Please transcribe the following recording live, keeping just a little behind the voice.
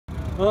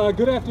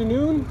Good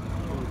afternoon.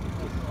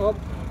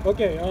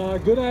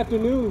 Good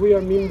afternoon. We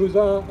are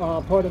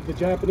Minbuza, part of the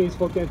Japanese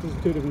Folk Dance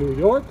Institute of New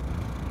York.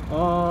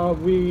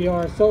 We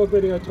are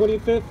celebrating our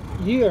 25th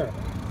year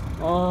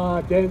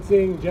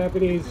dancing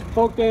Japanese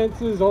folk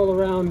dances all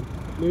around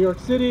New York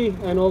City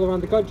and all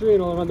around the country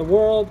and all around the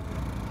world.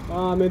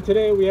 And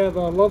today we have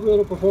a lovely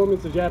little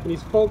performance of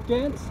Japanese folk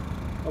dance.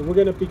 We're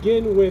going to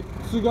begin with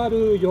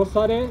Tsugaru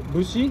Yosare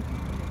Bushi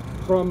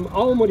from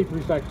Aomori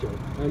Prefecture,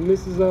 and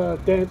this is a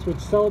dance which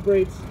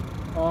celebrates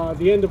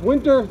the end of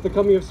winter, the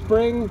coming of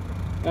spring,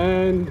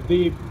 and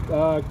the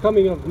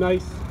coming of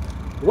nice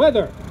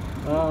weather.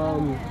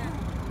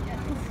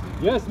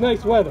 Yes,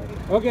 nice weather.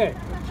 Okay,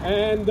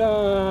 and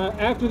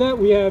after that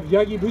we have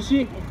Yagi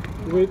Bushi,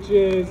 which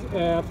is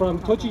from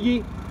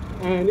Tochigi,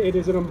 and it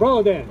is an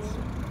umbrella dance.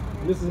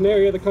 And this is an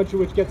area of the country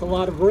which gets a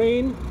lot of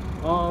rain,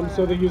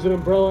 so they use an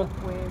umbrella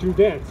to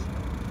dance.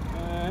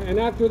 And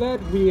after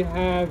that,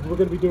 we're going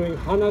to be doing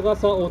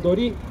Hanagasa Ondo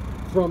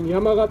from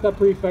Yamagata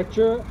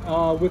Prefecture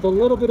with a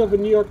little bit of a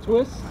New York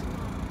twist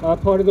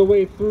part of the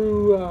way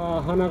through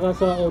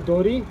Hanagasa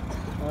Ondo.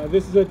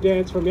 This is a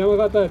dance from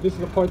Yamagata. This is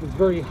the part that's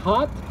very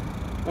hot,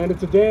 and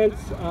it's a dance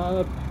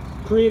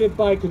created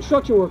by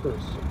construction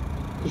workers.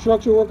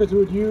 Construction workers who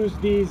would use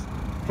these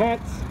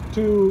hats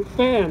to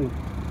fan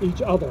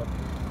each other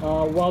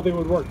while they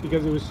would work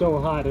because it was so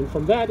hot. And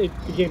from that, it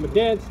became a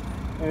dance.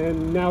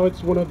 And now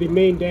it's one of the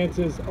main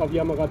dances of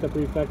Yamagata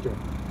Prefecture.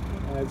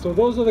 And so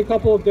those are the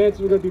couple of dances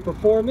we're going to be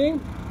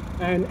performing.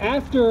 And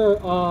after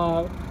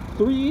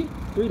three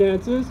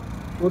dances,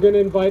 we're going to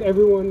invite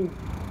everyone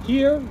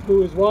here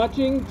who is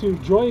watching to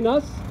join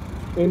us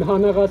in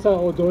Hanagasa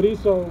Ondo.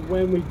 So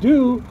when we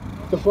do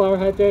the flower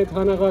hat dance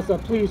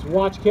Hanagasa, please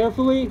watch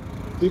carefully,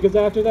 because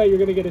after that you're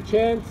going to get a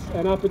chance,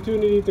 an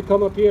opportunity to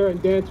come up here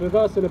and dance with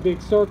us in a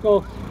big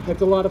circle.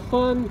 It's a lot of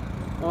fun.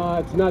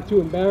 It's not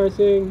too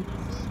embarrassing.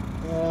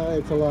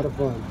 It's a lot of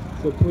fun,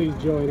 so please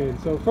join in.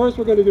 So first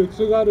we're going to do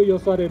Tsugaru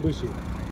Yosare Bushi.